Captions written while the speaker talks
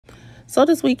So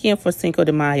this weekend for Cinco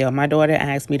de Mayo, my daughter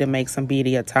asked me to make some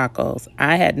birria tacos.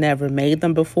 I had never made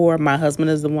them before. My husband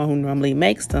is the one who normally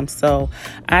makes them, so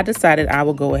I decided I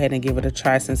would go ahead and give it a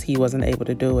try since he wasn't able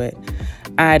to do it.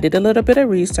 I did a little bit of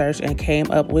research and came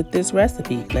up with this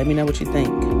recipe. Let me know what you think.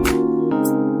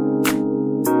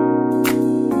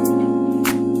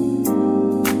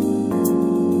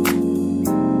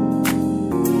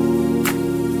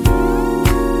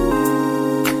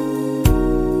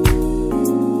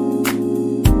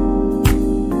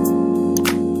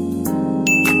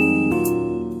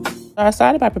 I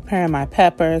started by preparing my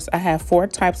peppers. I have 4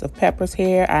 types of peppers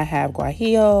here. I have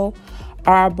Guajillo,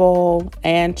 Arbol,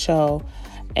 Ancho,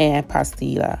 and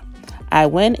Pasilla. I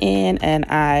went in and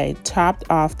I chopped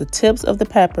off the tips of the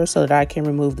pepper so that I can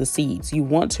remove the seeds. You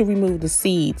want to remove the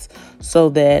seeds so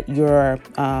that your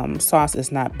sauce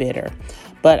is not bitter.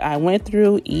 But I went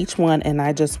through each one and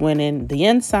I just went in the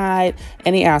inside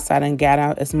and the outside and got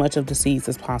out as much of the seeds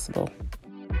as possible.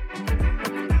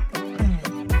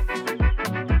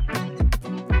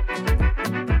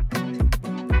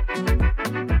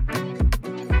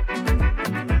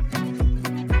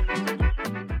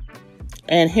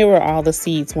 And here were all the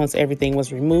seeds once everything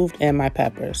was removed and my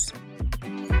peppers.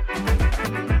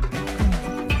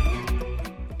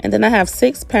 And then I have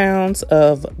 6 pounds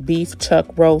of beef chuck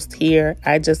roast here.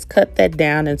 I just cut that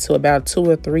down into about 2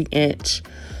 or 3 inch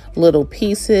little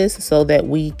pieces so that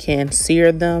we can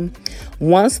sear them.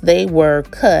 Once they were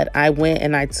cut, I went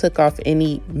and I took off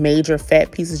any major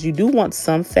fat pieces. You do want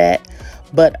some fat,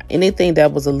 but anything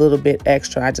that was a little bit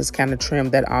extra, I just kind of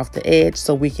trimmed that off the edge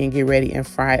so we can get ready and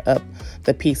fry up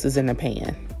the pieces in the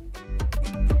pan.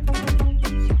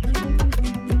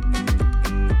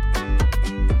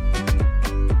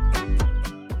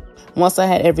 Once I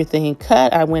had everything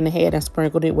cut, I went ahead and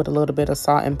sprinkled it with a little bit of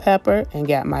salt and pepper and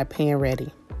got my pan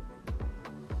ready.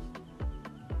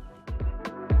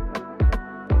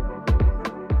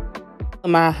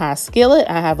 My hot skillet,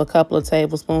 I have a couple of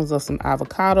tablespoons of some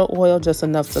avocado oil, just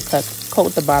enough to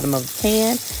coat the bottom of the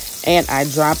pan. And I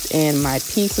dropped in my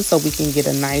pieces so we can get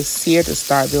a nice sear to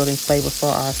start building flavor for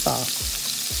our sauce.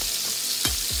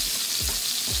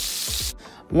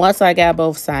 Once I got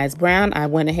both sides brown, I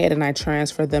went ahead and I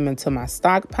transferred them into my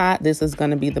stock pot. This is going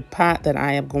to be the pot that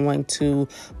I am going to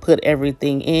put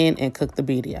everything in and cook the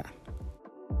birria.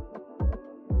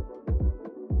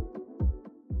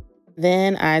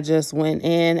 Then I just went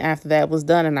in after that was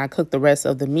done and I cooked the rest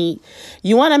of the meat.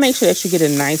 You want to make sure that you get a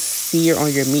nice sear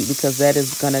on your meat because that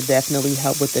is going to definitely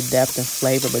help with the depth and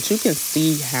flavor. But you can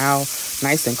see how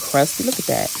nice and crusty. Look at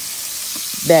that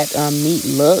meat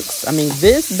looks. I mean,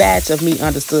 this batch of meat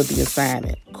understood the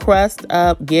assignment. Crust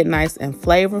up, get nice and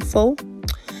flavorful.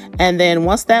 And then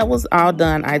once that was all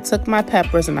done, I took my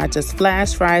peppers and I just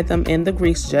flash fried them in the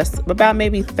grease just about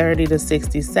maybe 30 to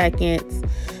 60 seconds.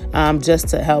 Just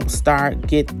to help start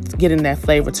getting that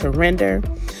flavor to render.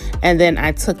 And then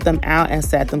I took them out and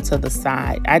set them to the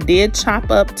side. I did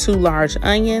chop up 2 large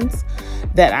onions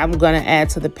that I'm going to add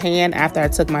to the pan. After I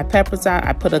took my peppers out,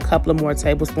 I put a couple of more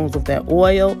tablespoons of that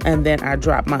oil and then I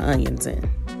dropped my onions in.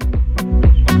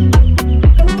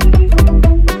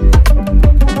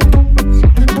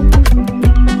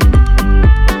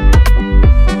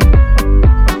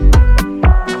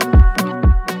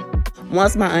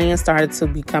 Once my onion started to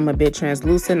become a bit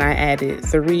translucent, I added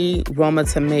 3 Roma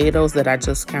tomatoes that I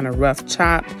just kind of rough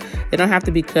chopped. They don't have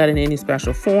to be cut in any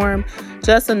special form,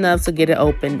 just enough to get it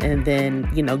open and then,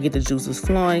 get the juices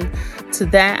flowing. To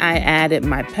that, I added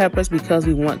my peppers because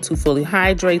we want to fully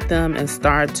hydrate them and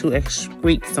start to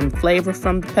excrete some flavor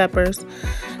from the peppers.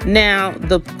 Now,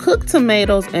 the cooked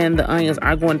tomatoes and the onions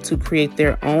are going to create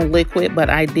their own liquid, but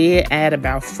I did add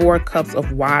about 4 cups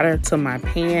of water to my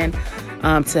pan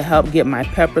to help get my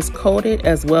peppers coated,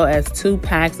 as well as 2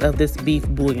 packs of this beef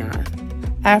bouillon.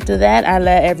 After that, I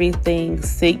let everything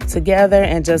sink together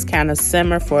and just kind of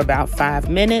simmer for about 5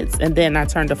 minutes, and then I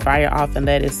turned the fire off and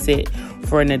let it sit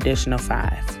for an additional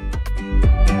 5.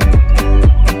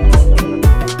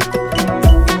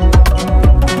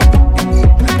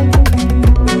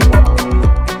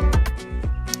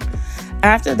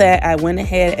 After that, I went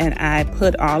ahead and I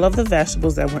put all of the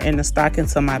vegetables that were in the stock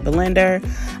into my blender.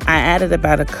 I added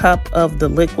about a cup of the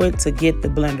liquid to get the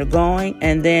blender going.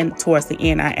 And then towards the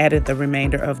end, I added the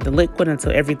remainder of the liquid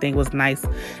until everything was nice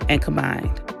and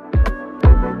combined.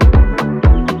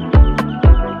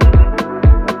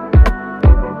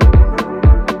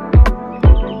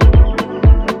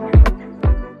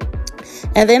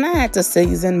 And then I had to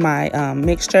season my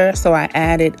mixture, so I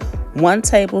added 1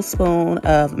 tablespoon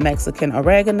of Mexican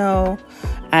oregano.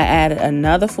 I added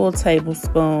another full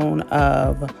tablespoon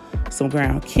of some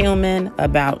ground cumin,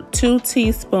 about 2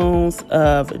 teaspoons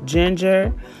of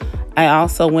ginger. I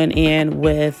also went in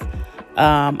with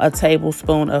a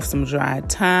tablespoon of some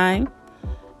dried thyme,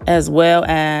 as well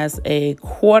as a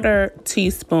 1/4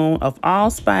 teaspoon of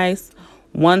allspice,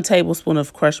 1 tablespoon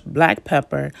of crushed black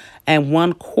pepper, and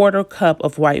 1/4 cup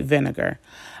of white vinegar.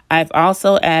 I've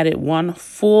also added 1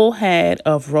 full head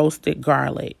of roasted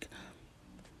garlic.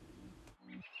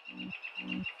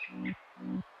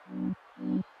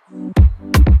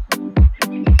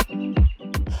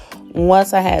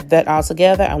 Once I had that all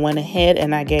together, I went ahead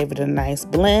and I gave it a nice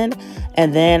blend,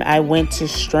 and then I went to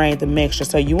strain the mixture.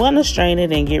 So you want to strain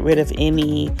it and get rid of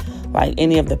any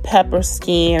of the pepper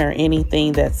skin or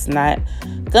anything that's not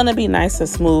gonna be nice and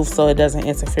smooth, so it doesn't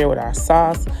interfere with our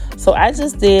sauce. So I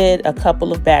just did a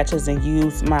couple of batches and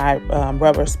used my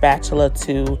rubber spatula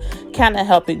to kind of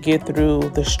help it get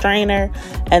through the strainer.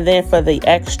 And then for the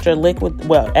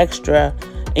extra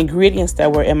ingredients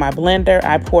that were in my blender,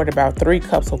 I poured about 3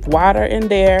 cups of water in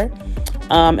there,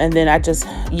 and then I just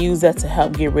used that to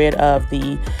help get rid of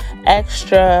the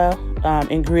extra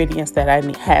ingredients that I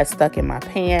had stuck in my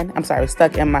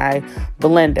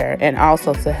blender, and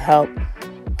also to help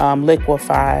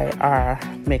liquefy our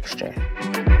mixture.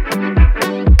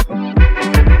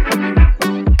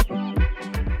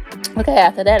 Okay,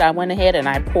 after that, I went ahead and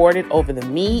I poured it over the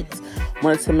meat.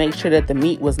 Wanted to make sure that the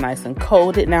meat was nice and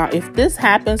coated. Now, if this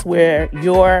happens where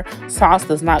your sauce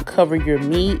does not cover your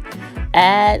meat,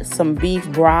 add some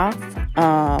beef broth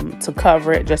to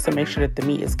cover it, just to make sure that the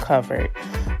meat is covered.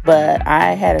 But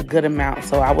I had a good amount,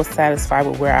 so I was satisfied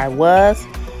with where I was.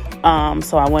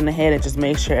 So I went ahead and just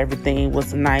made sure everything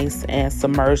was nice and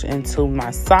submerged into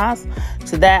my sauce.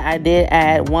 To that, I did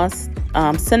add 1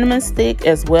 cinnamon stick,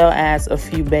 as well as a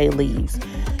few bay leaves.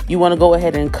 You want to go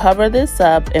ahead and cover this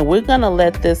up, and we're going to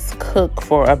let this cook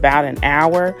for about an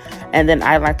hour, and then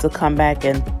I like to come back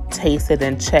and taste it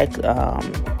and check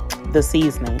the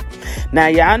seasoning. Now,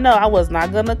 y'all know I was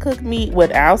not going to cook meat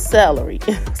without celery.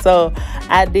 So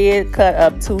I did cut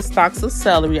up 2 stalks of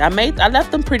celery. I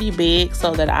left them pretty big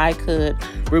so that I could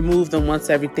remove them once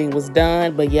everything was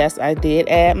done. But yes, I did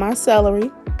add my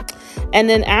celery. And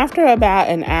then after about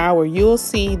an hour, you'll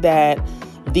see that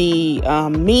the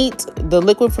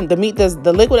liquid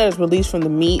that is released from the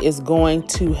meat is going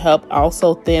to help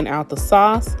also thin out the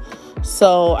sauce.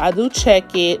 So I do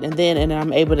check it, and then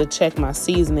I'm able to check my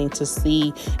seasoning to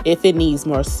see if it needs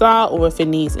more salt or if it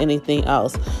needs anything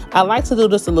else. I like to do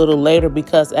this a little later,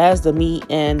 because as the meat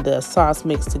and the sauce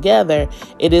mix together,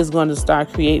 it is going to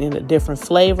start creating a different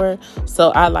flavor. So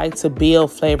I like to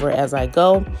build flavor as I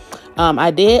go.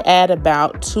 I did add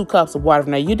about 2 cups of water.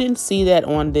 Now, you didn't see that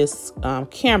on this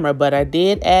camera, but I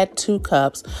did add 2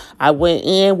 cups. I went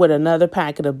in with another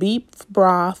packet of beef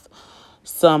broth,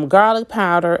 some garlic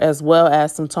powder, as well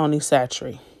as some Tony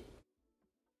Satchery.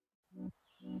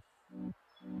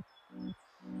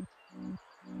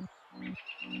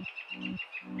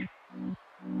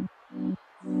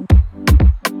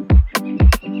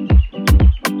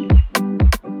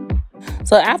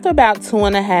 So after about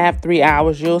 2.5 to 3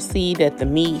 hours, you'll see that the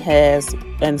meat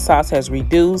and sauce has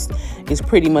reduced. It's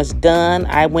pretty much done.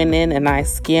 I went in and I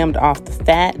skimmed off the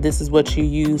fat. This is what you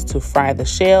use to fry the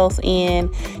shells in.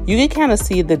 You can kind of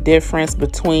see the difference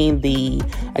between the,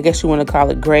 I guess you want to call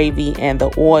it gravy, and the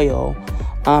oil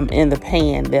in the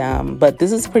pan. But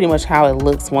this is pretty much how it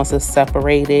looks once it's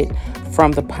separated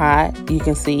from the pot. You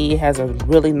can see it has a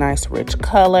really nice rich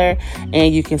color,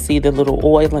 and you can see the little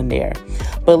oil in there.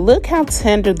 But look how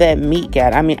tender that meat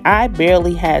got. I mean, I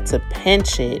barely had to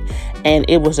pinch it and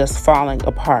it was just falling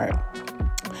apart.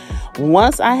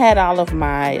 Once I had all of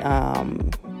my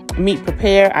meat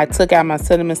prepared, I took out my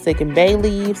cinnamon stick and bay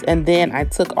leaves, and then I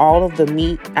took all of the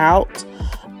meat out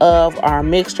of our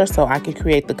mixture so I could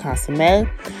create the consommé.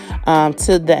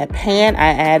 To that pan, I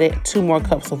added 2 more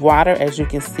cups of water. As you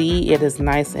can see, it is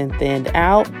nice and thinned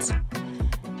out.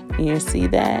 You see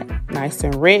that? Nice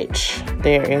and rich.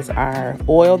 There is our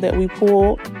oil that we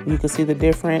pulled. You can see the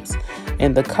difference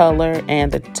in the color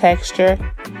and the texture.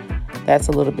 That's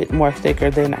a little bit more thicker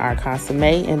than our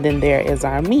consommé. And then there is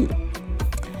our meat.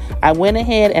 I went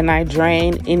ahead and I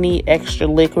drained any extra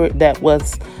liquid that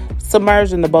was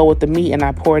submerged in the bowl with the meat, and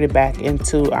I poured it back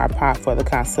into our pot for the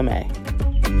consommé.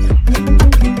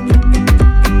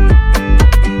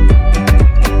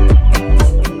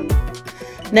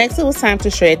 Next, it was time to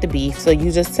shred the beef. So you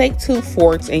just take 2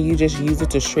 forks and you just use it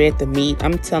to shred the meat.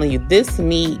 I'm telling you, this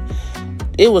meat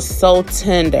it was so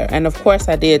tender. And of course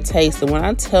I did taste it. When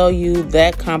I tell you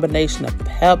that combination of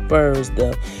peppers,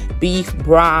 the beef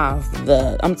broth,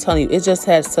 I'm telling you, it just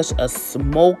had such a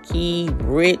smoky,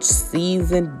 rich,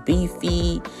 seasoned,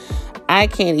 beefy. I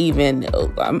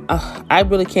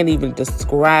really can't even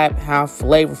describe how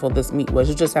flavorful this meat was.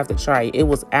 You just have to try it. It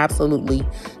was absolutely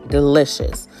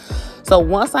delicious. So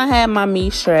once I had my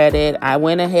meat shredded, I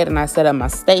went ahead and I set up my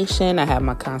station. I had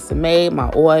my consommé,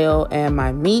 my oil, and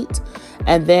my meat.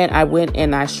 And then I went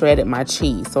and I shredded my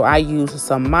cheese. So I used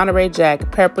some Monterey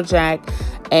Jack, pepper jack,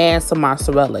 and some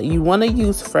mozzarella. You want to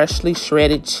use freshly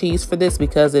shredded cheese for this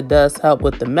because it does help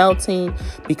with the melting,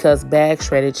 because bag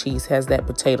shredded cheese has that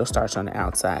potato starch on the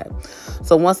outside.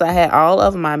 So once I had all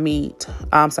of my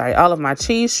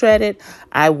cheese shredded,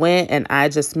 I went and I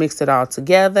just mixed it all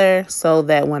together so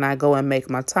that when I go and make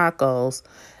my tacos,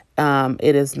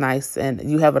 it is nice and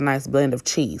you have a nice blend of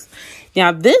cheese.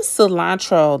 Now, this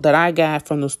cilantro that I got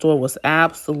from the store was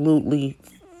absolutely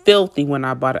filthy when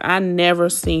I bought it. I never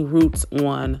seen roots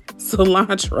on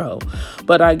cilantro,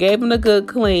 but I gave them a good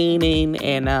cleaning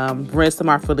and rinsed them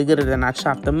off really good, and then I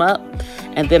chopped them up,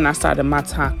 and then I started my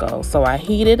tacos. So I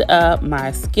heated up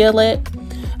my skillet.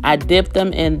 I dipped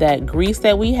them in that grease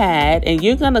that we had, and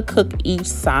you're gonna cook each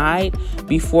side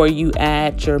before you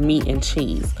add your meat and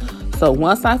cheese. So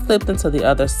once I flipped them to the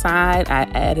other side, I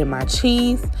added my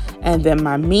cheese and then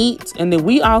my meat. And then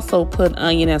we also put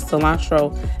onion and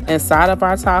cilantro inside of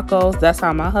our tacos. That's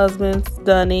how my husband's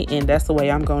done it, and that's the way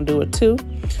I'm going to do it too.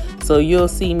 So you'll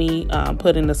see me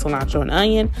put in the cilantro and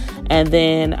onion, and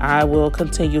then I will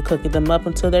continue cooking them up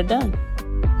until they're done.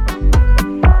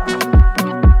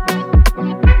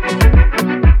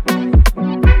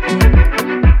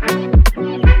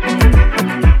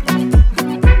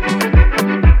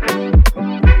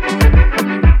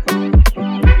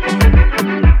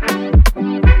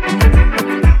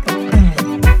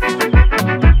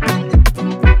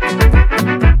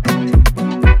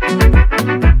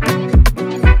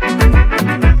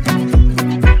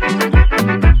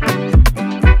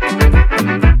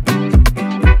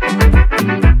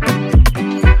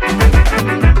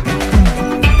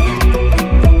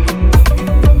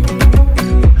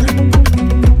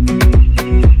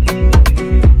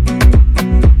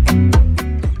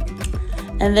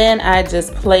 And then I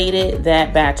just plated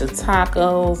that batch of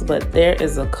tacos, but there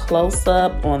is a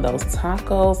close-up on those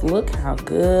tacos. Look how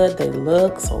good they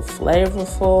look, so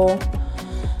flavorful.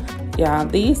 Y'all,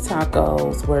 these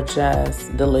tacos were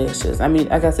just delicious. I mean,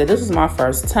 like I said, this was my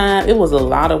first time. It was a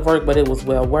lot of work, but it was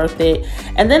well worth it.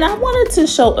 And then I wanted to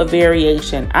show a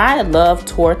variation. I love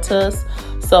tortas,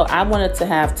 so I wanted to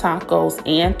have tacos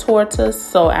and tortas.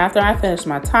 So after I finished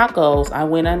my tacos, I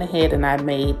went on ahead and I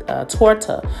made a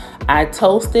torta. I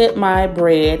toasted my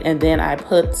bread and then I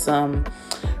put some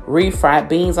refried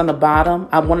beans on the bottom.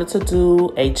 I wanted to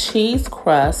do a cheese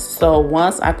crust. So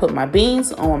once I put my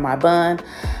beans on my bun,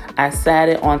 I sat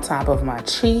it on top of my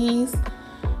cheese.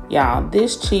 Y'all,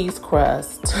 this cheese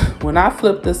crust, when I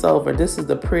flip this over, this is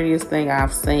the prettiest thing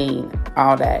I've seen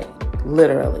all day.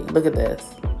 Literally, look at this.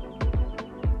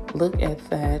 Look at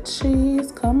that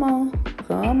cheese. Come on,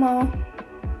 come on.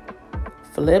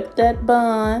 Flip that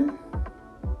bun.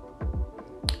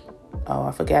 Oh,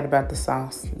 I forgot about the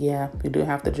sauce. Yeah, you do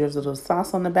have to drizzle the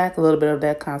sauce on the back, a little bit of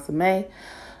that consommé,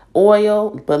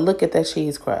 oil, but look at that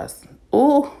cheese crust.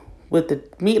 Ooh, with the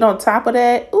meat on top of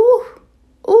that. Ooh,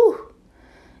 ooh.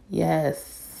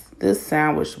 Yes, this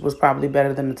sandwich was probably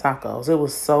better than the tacos. It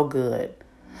was so good.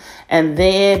 And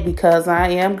then because I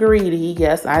am greedy,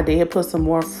 yes, I did put some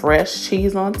more fresh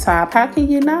cheese on top. How can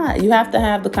you not? You have to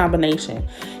have the combination.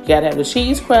 You got to have the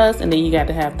cheese crust, and then you got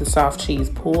to have the soft cheese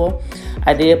pool.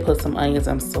 I did put some onions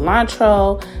and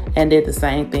cilantro and did the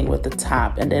same thing with the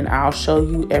top. And then I'll show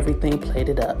you everything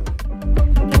plated up.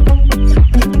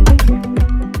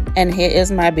 And here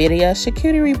is my Birria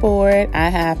charcuterie board. I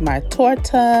have my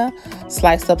torta,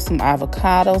 sliced up some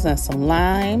avocados and some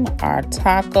lime, our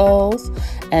tacos,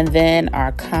 and then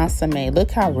our consommé. Look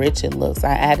how rich it looks.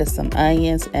 I added some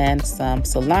onions and some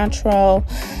cilantro,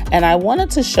 and I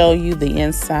wanted to show you the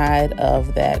inside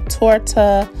of that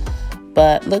torta,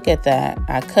 but look at that.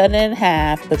 I cut it in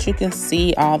half, but you can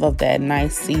see all of that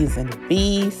nice seasoned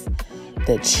beef.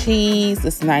 The cheese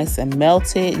is nice and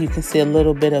melted. You can see a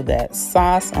little bit of that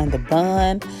sauce on the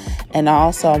bun. And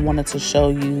also I wanted to show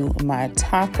you my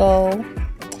taco.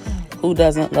 Who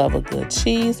doesn't love a good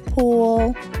cheese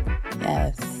pool?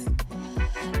 Yes.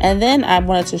 And then I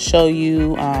wanted to show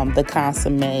you the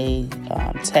consommé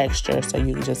texture, so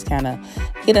you can just kind of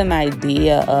get an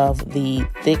idea of the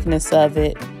thickness of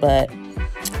it. But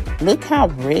Look how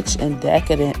rich and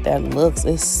decadent that looks.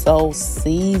 It's so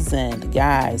seasoned,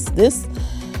 guys. This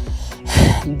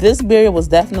birria was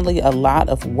definitely a lot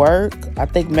of work. I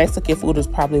think Mexican food is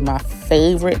probably my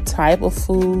favorite type of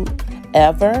food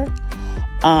ever.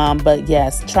 But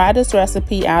yes, try this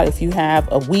recipe out if you have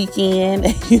a weekend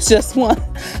and you just want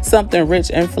something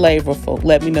rich and flavorful.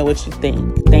 Let me know what you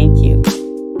think. Thank you.